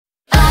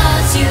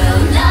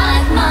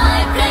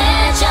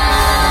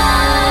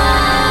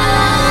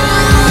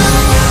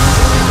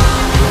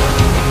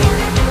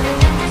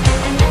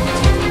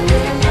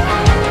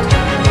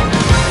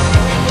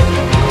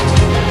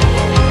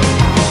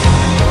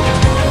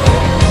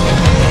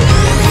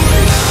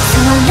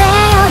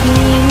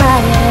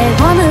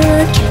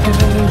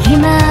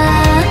ま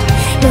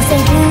寄せ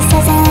る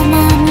さざ波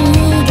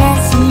が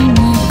染み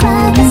込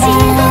ん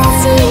だ。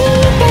ずっ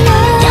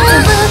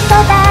と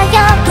だ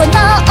よこの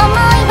想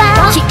いは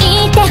聞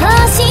いてほ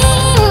しい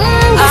ん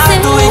です。あ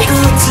といく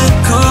つ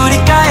繰り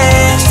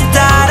返した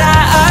ら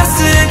明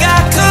日が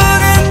来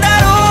るんだ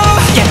ろ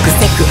う。逆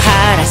セクハ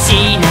ラ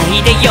しな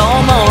いでよ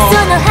もう。そ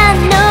の反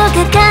応が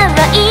可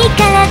愛いか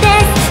らで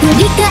す。振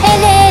り返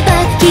れば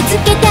気づ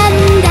けたん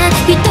だ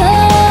一人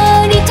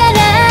じゃな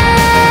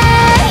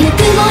いぬく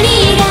もり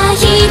が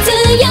必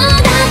要だ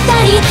った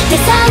り手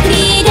探り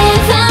で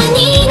ファン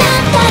になっ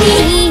たり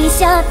一緒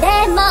で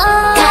も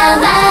変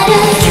わる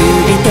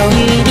指と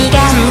指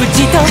が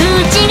口と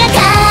口が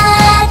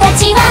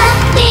形は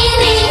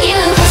Really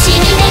you 星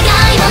に願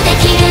いをで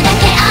きるだ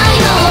け愛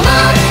を思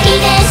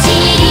い出し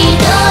り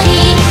とり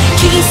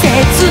季節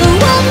を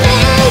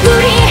巡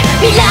り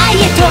未来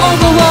へと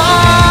思う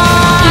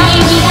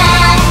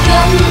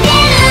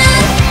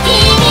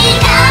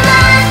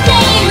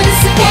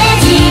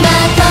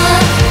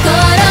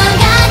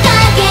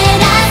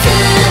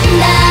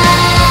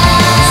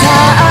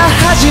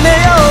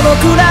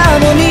僕ら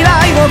の未来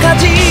を勝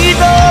ち取る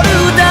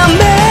ため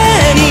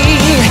に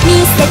見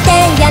せて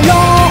やろ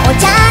う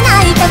じゃな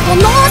いかこ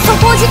の底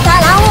力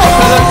を。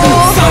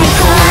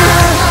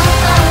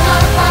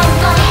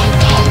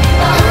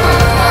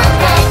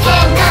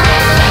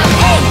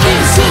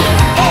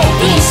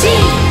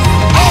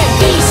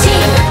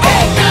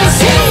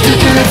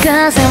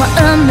風は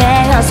運命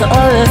をそう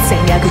戦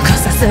略化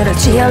させる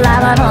ジオラ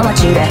マの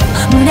街で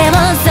胸を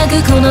裂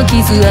くこの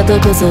傷跡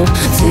こそ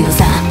強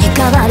さに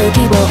変わる希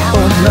望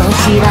の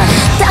ひら。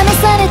試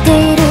され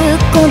ている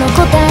この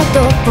答え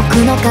と僕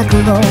の覚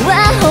悟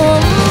は本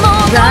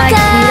物か。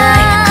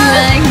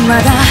ま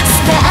だス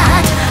タ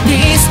ート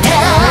リスタ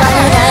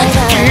ート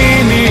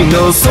君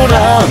の空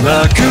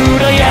は暗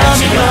闇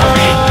が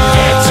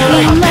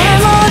今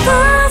も閉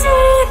じ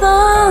込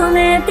め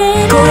て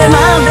るこれま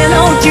での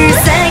奇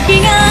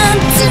跡が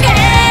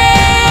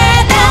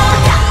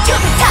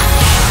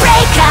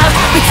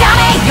見た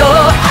目よ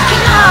昨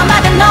日ま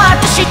での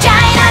私じゃい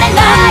られな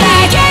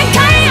い限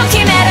界を決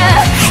める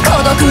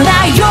孤独な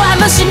弱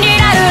虫に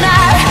なるな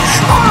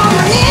もう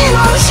何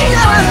も失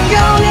わぬよ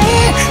うに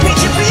導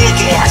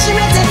き始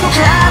めてく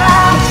か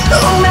ら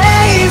運命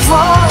を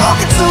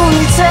受け継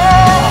いで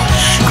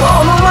こ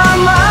のま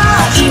ま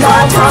今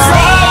とそ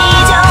れ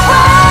以上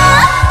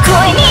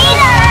恋に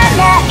な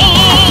らない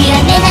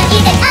諦めない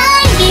で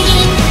愛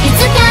にい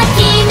つか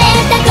決め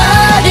たゴ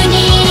ールに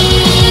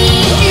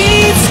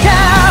いつか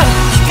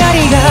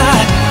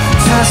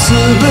すぐ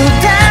歌う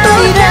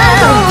だ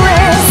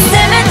せ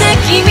めて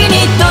君に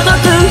届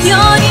くよう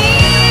に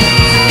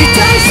痛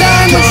いさ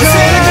のせ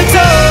いと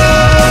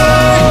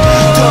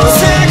どうせ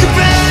くべ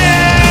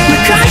向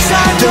かいさ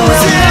どう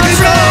せく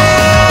べ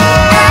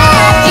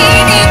君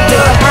と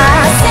合わ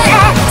せ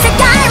世界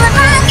は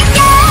負けて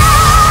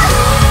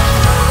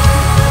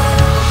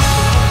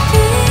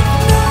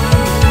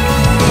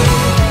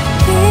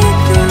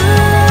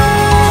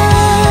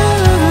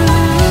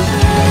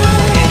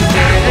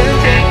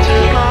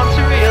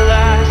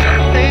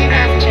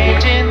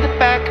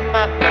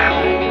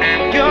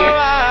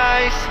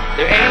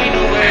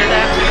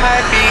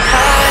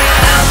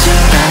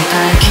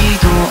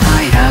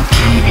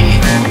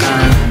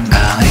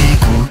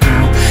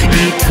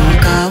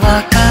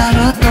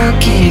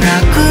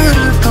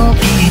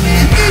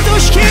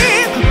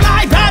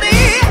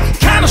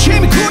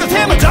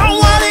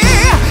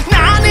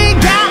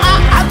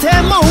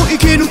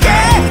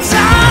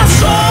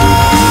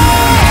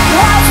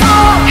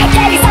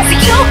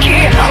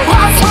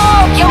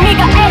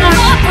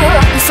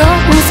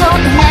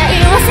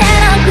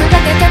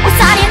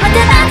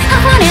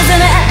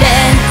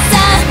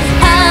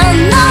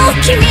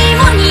君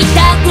も似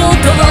たこ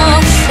とを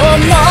思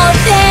っ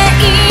て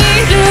い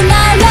るな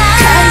ら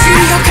感じ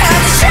の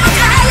形を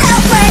変えよ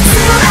う翼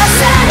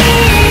に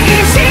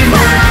意地悪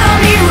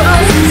を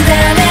委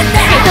ね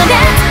て人で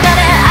誰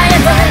愛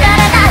を誰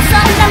だそ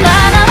んなも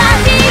のは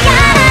違わ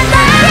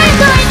ない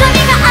恋と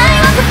が愛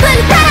をくく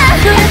るから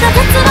どれと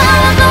絶望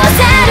を起こ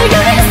せるよ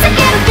り避け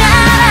るか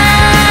ら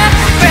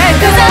Break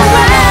the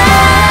world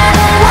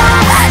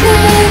リ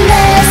レ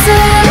ーする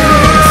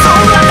そ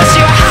う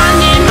私は犯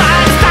人前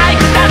伝えく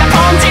ただポ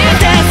ンジ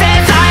転生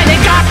さえ願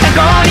った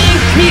五人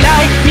未来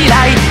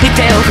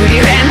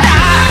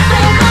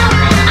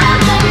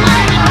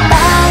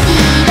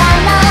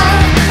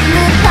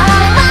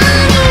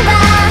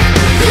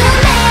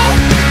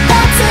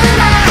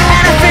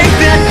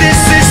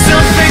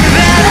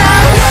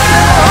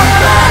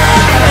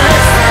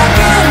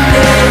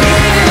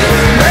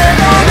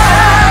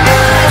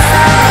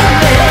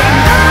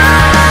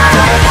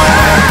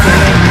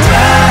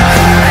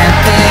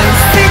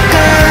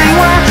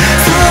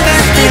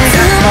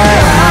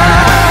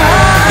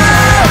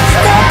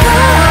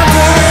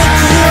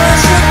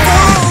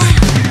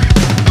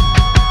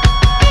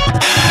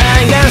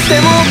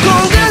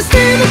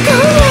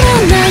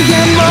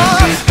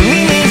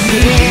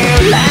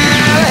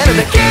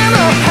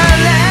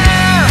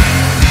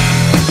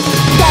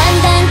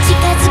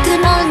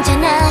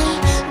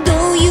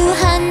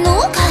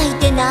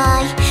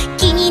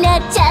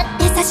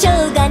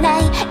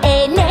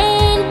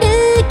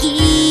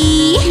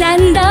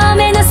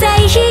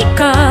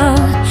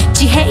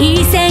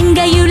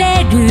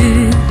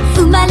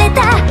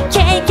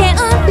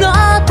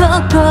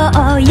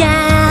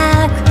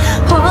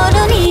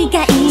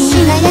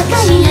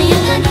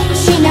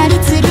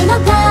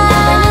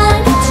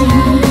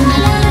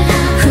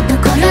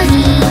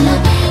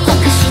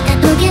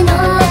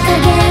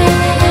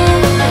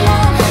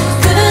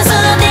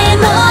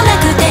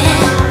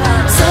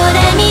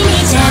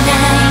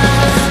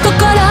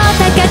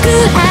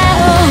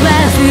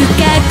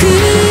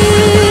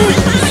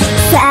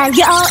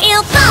言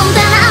ったん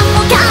だ何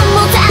もか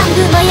も全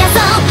部燃や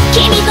そう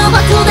君と僕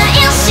が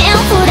一心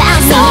不乱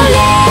それ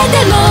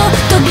でも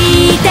飛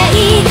びた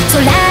い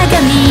空が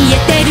見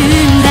えてる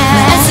んだ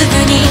まっすぐ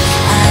に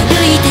歩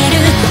いて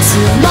るつ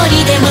も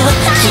りでも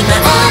決ま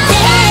って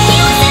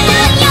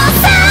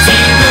自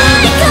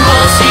分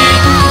を信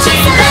じ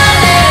ら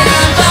れる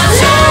場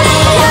所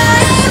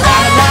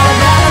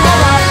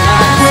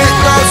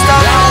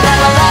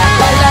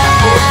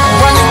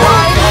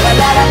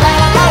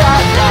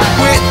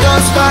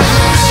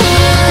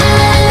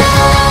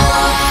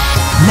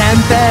何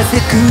パーセ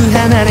ク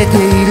離れてい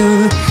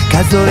る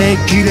数え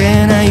き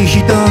れない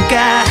人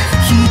が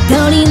一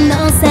人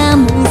の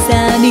寒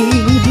さに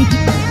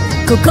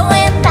ここ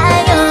へ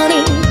頼り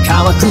乾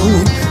く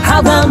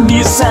肌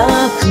に咲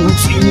く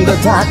散ら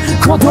た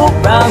言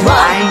葉は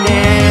I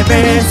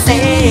never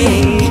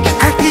say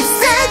I can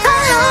say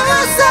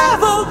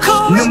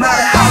No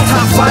matter how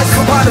time flies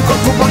変わるこ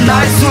とは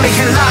ないそれ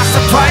減らした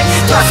pride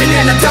Tossing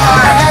in the dark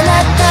あ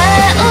なた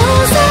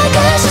を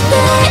探し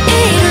て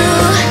いる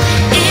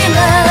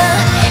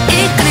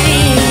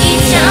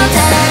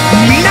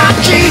みんな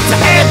鍛え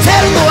て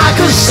るのは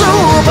クソ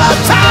バ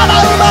た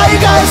だうまい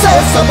がせ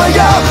さま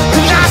よ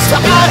照らした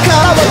明か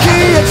らは消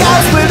えか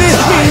すめに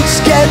見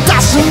つけ出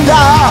すんだ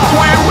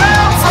We will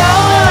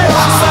fly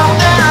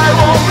someday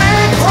we'll be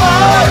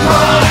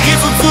proud 傷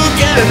つ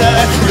けな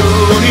いよ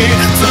うに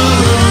ずっ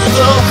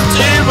と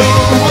自分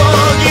を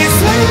犠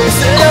牲に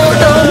する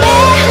求め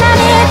ら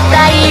れ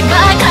たい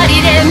ばか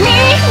りで醜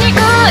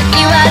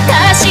い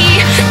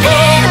私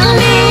天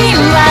秤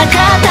は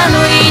傾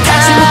いた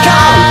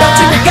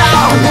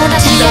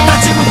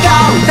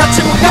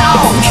立ち向か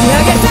う引き上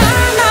げた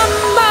ナ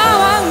ンバー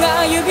ワンが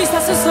指さ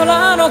す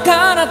空の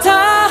彼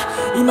方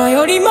今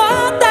よりも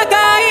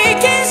高い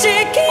景色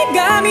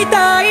が見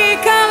たい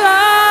か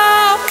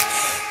ら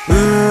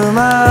う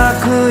ま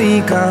く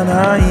いか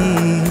ない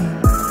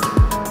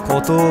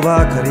こと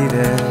ばかり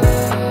で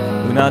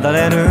うなだ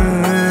れる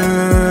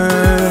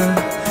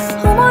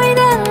思い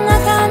出の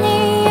中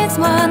にいつ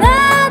もあな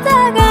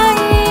たが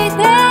い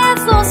て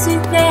そし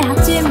て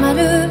始ま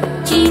る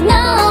昨日よ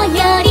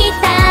り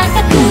高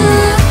く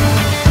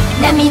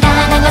涙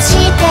流し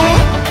て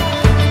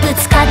ぶ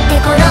つかって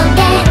転ん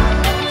で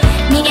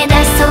逃げ出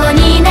しそう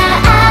になっ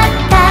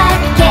た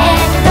け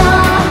ど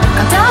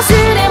片足で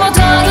もた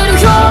ぐる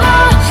ような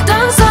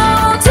段差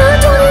をずっ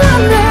と選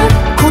んで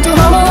言葉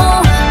も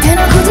出な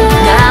くて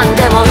何で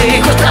もい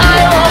い答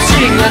えを教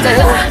えて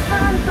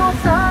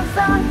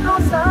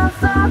さっ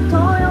さと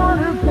夜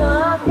が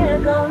明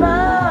けから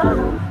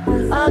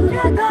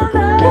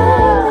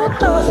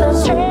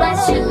シュワ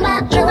シュ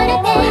ワ言われ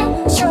て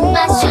シュ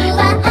ワシュワ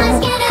預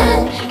ける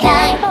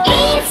大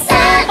さ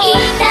い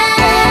だ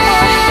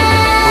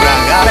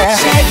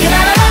シェイキラ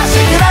ララシ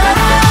ェイキラララ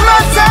ま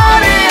さ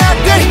にあ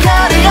って光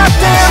があっ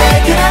てシェ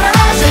イキラララ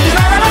シェイキ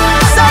ラララ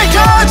最高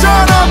潮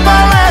のパ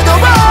レード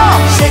を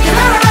シェイキラ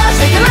ララ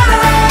シェイキララ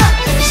ラ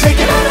シェイ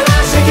キラララ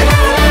シェイキララ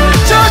ラ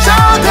頂上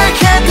で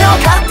決定を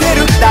勝って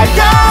る大体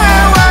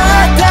は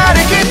当た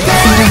りきっ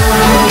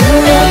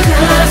て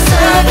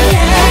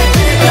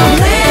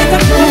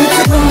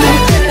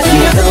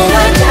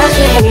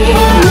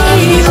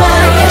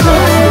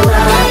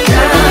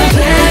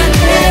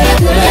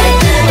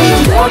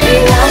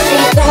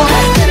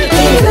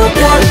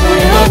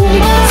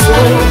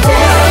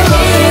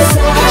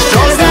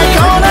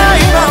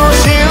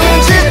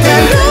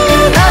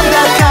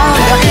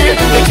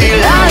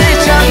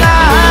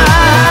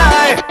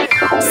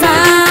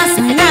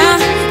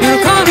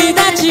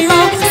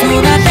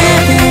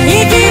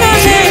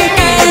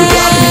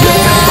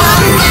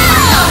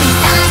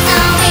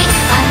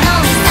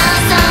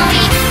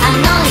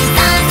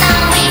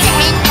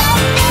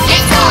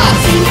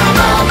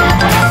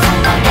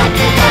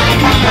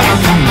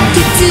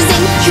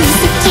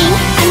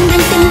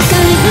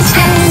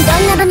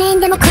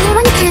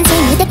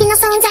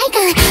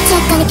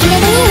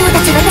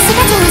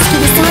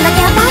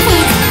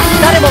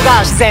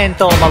自然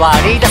と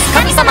回り出す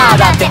神様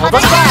だってほど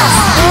じゃ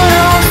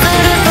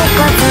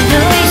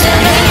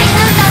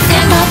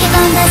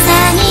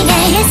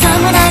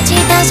友達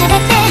と喋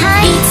って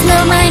いつ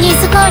の間に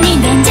そこ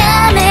にデンジ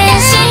ャーメン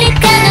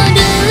確かの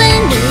ルー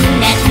ル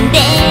なんで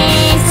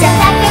さ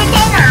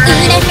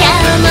裏か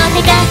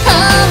表か本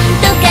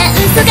当か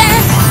嘘か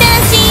確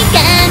か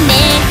め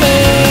て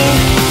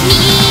み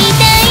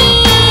たい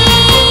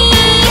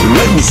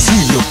Let me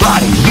see your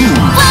body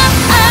move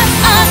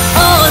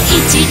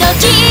一度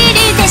き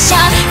りでしょ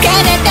体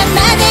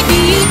までビ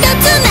ート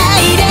つな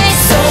いで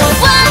そう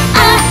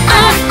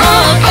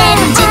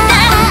演じた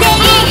って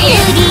いい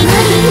無理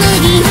無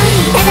理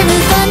ただ無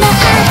言の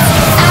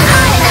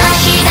雨の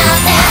日だ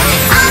って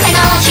雨の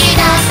日だ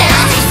って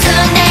積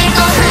んでいこ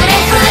うフレ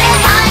フレ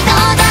ファイト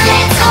だレ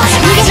ッツゴー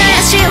逃げない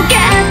足を蹴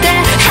って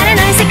晴れ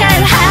ない世界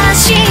を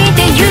走って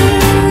ゆ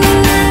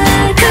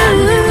く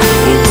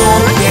怒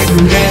って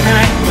くれな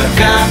い分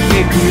かっ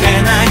てく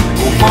れない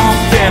思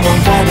っても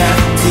ただ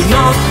募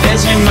って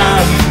しま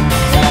う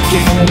だけ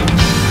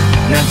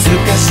懐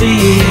かしい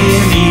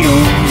匂い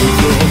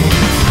と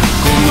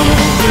この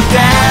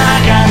歌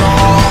が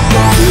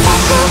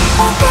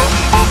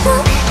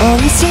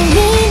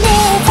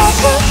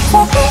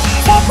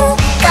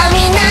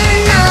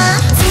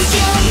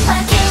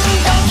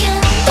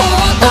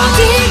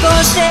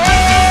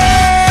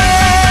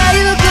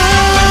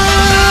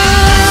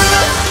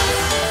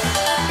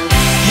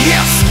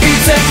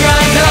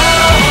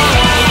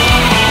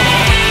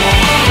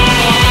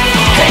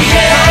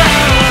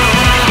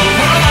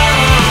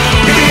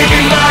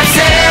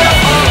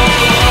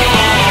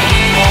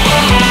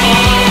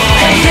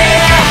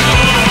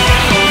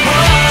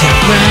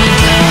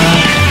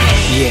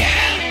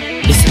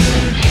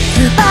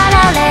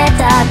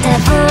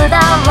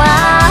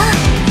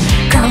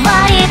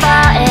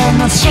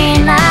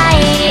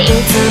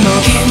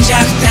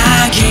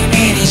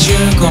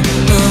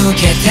向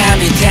けて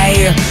みて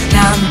よ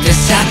なんて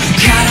さ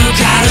軽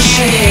々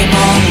しいも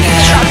んね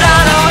I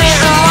don't know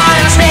reason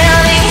why I'm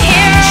standing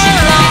here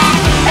alone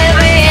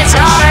Every it's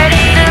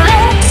already too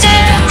late to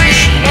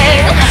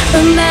appreciate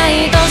運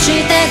命と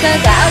して掲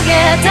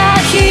げた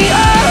日を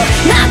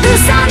なく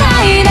さ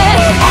ないで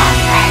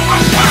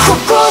こ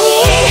こ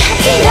に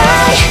いな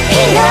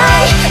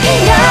い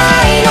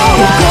の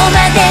どこま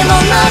でも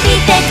伸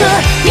びてく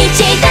道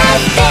だ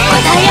って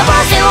答え合わ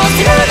せを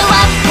するのは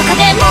他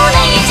でも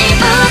ない自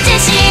分自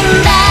身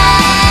だ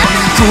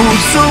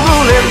崩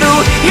れる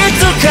い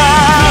つか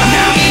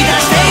涙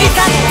してい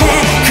たって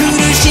苦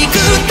しく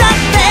たっ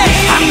て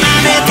離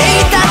れて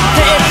いたっ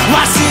て忘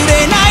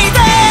れないで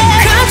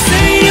覚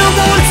醒汚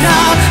れた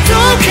溶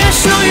け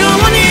しのよ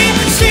うに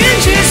真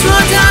実は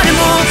誰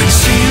も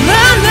知ら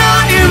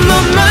ない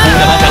まま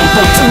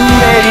僕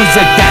れる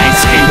絶対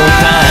好きの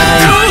タ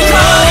イムこ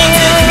こに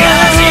が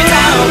した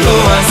を壊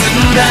す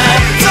んだ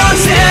どう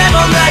して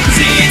もなく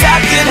した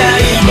くな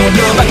いもの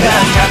ばか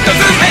りだと運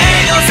命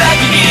の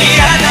先に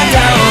あなた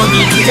を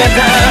見つけた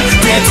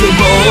絶望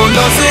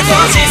の少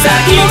し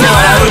先の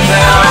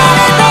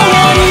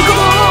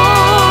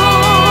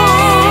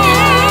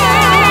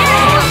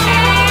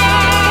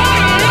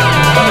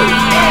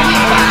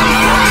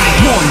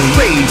Morning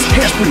rays,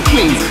 hair's pretty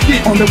clean.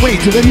 Get on the way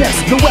to the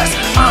next, the west.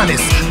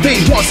 Honest, they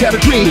once had a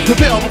dream. The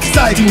velvet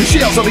society and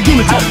shells of the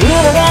unity. 溢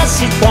れ出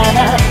した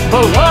らも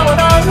う戻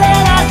れ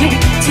ない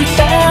伝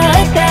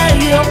えた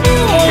よね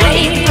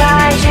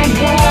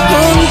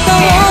本当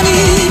に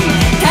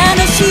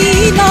楽し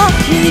いの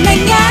胸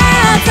が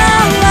ざ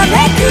わめ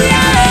くよ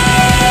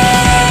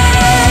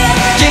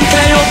限界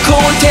を超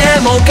えて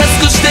も加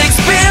速して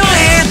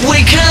Experience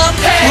Wake up,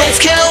 let's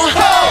go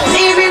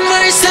Living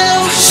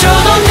myself 衝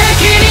動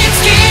的に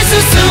突き進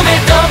め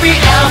Don't be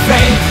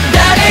afraid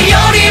誰よ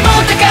りも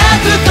高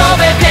く飛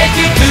べ Take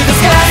it to the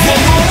sky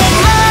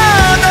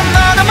まだ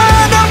まだま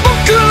だ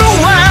僕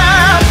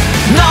は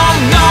No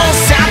no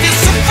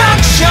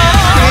satisfaction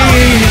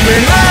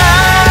夢な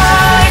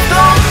いど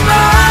んな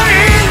に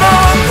も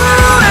無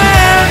縁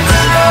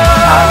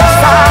離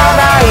さ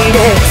ないで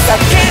叫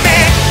べ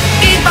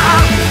今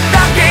だ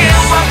け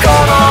はこ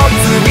の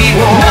罪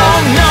を No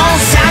no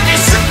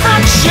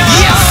satisfaction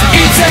Yes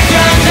it's a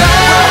gun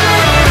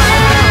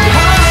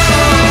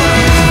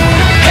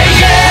Hey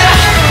yeah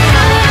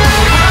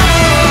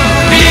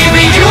Believe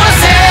in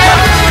yourself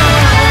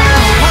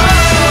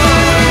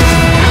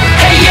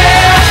Hey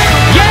yeah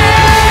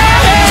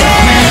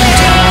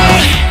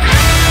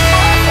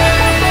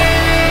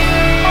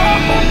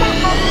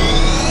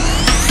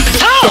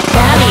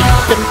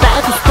The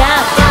back is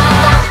down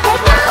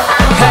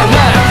Hey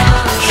yeah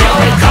Here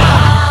we go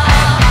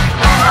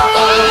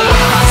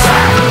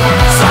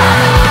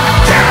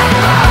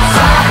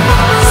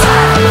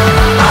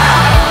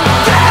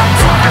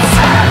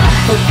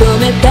求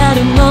めた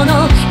るも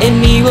の笑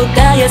みを絶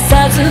や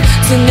さず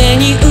常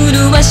に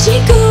麗し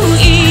く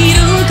いる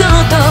こ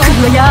と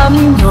暗闇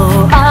の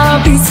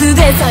アビス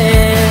でさ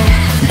え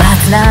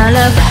罰な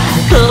らば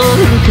と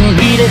受け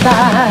入れば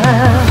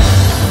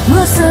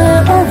結ん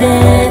で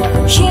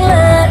開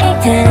い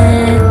て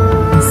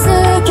隙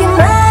間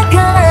か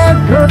ら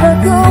届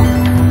く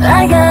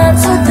愛がつ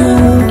く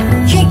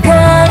光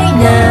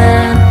が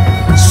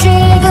シ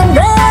グナ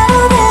ル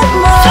で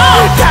も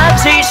タッ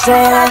チして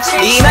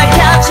今キ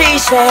ャッチ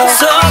して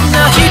そんな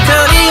一人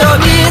を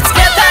見つけ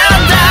たん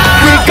だ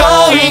We're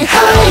going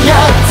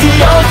higher 強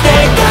くて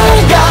海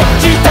が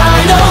時代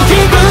の火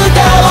蓋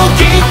を切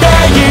って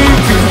ゆ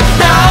く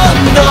何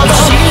度も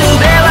死ぬ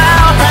べは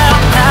た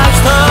った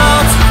一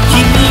つ君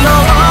を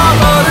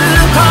守る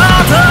こ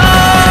と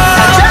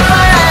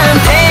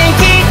天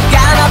気が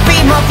ラピ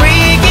もフリ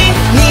ーキ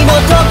見事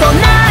と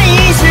ない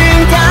瞬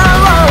間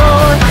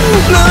を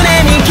胸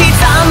に刻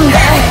んで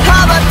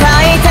羽ばた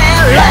いて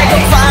Like a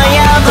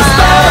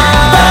fireball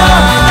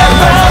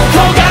焦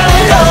が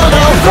れろの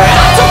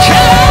後から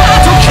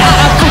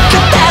こけ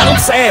たの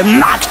せ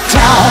まくちゃ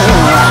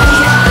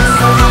う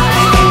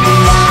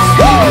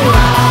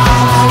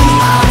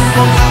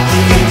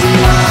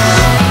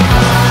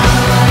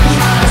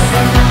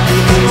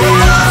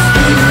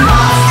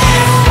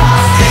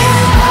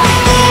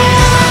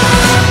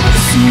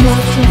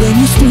上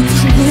に一つ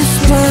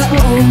Whisper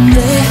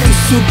only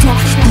嘘と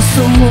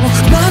嘘を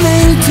真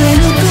似てゆ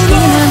く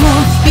の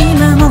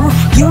今も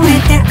夢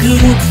てい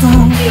ると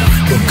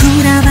僕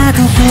らはど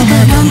こま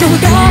でも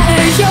答え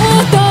よ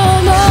うと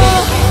も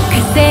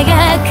風が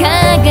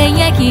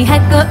輝き運ん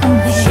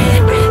で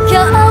今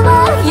日は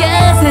優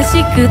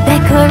しくデ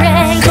コレ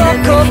ーショ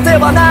ンここで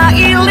はない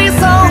理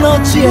想の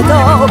知恵と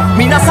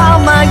皆さん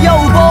迷う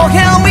ボヘ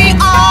ミオ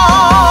ン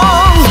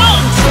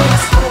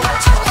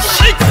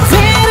フェ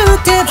ル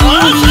テブ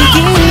リギ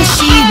リし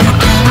なが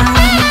ら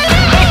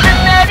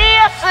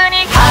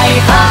ハイ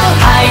ハー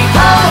ハイハ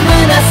ー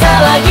胸騒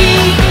ぎ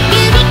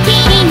指切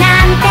りな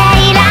んて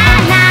いら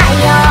な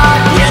いよ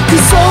約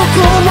束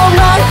も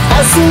ない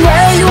明日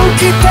へを着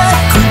て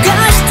焦が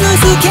し続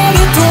け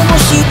る灯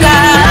火が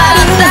あ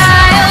る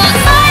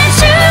最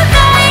終回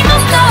の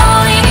スト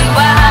ーリーは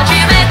初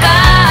めか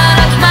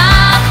ら決ま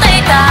って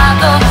いた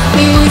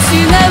た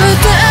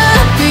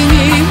び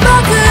に僕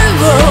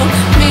を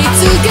見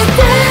つけて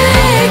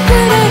く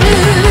れる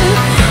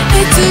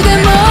いつで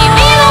も君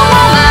のま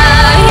ま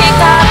光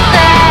って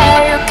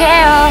ゆけ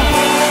よ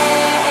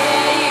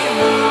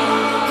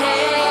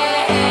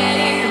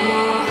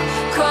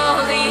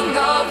Calling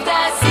of the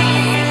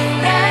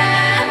sea 波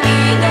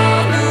の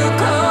向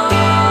こ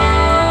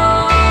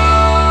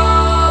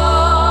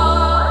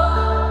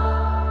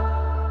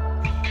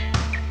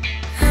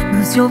う無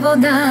情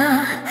な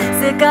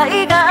世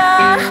界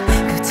が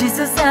口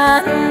ず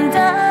さん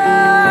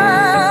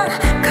だ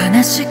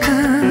悲しく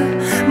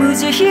無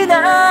慈悲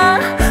な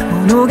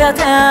物語に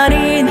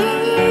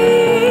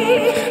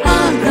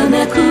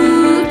儚く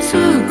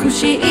美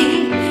し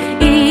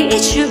い一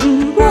瞬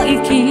を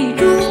生き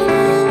る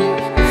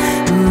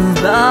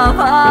奪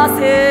わ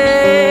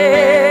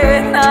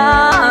せ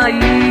ない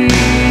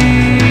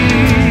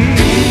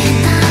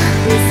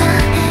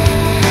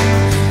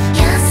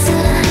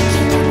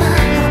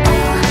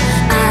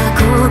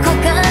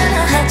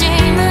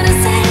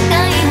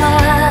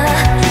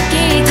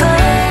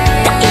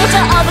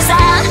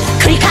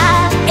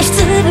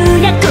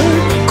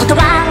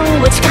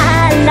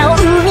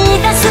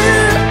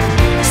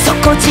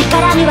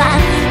力には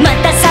ま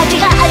た先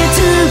がある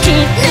突き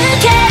抜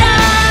けろ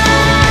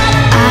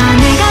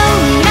願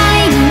う未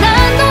来に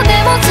何度で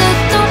もず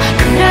っと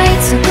食らい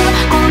つく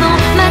この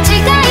間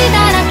違い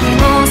だらけ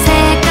の世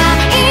界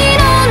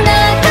の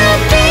中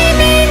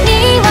君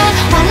には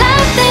笑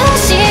ってほ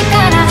しい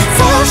から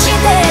そし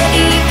て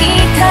生き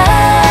た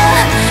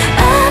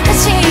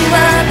証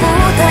は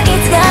歌い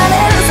継が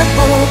れるさ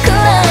僕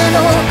ら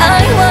の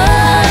愛は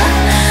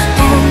灯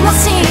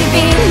火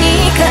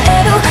に変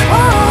える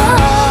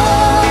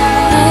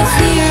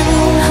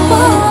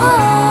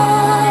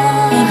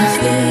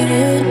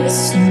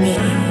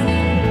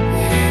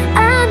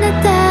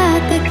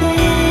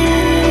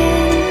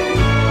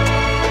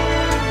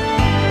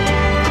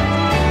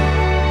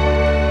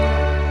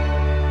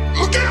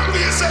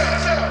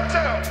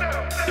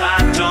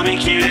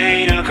綺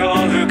麗な幸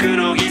福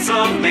の偽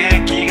装メ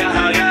ッキが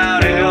剥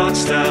がれ落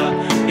ちた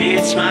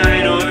一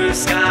枚の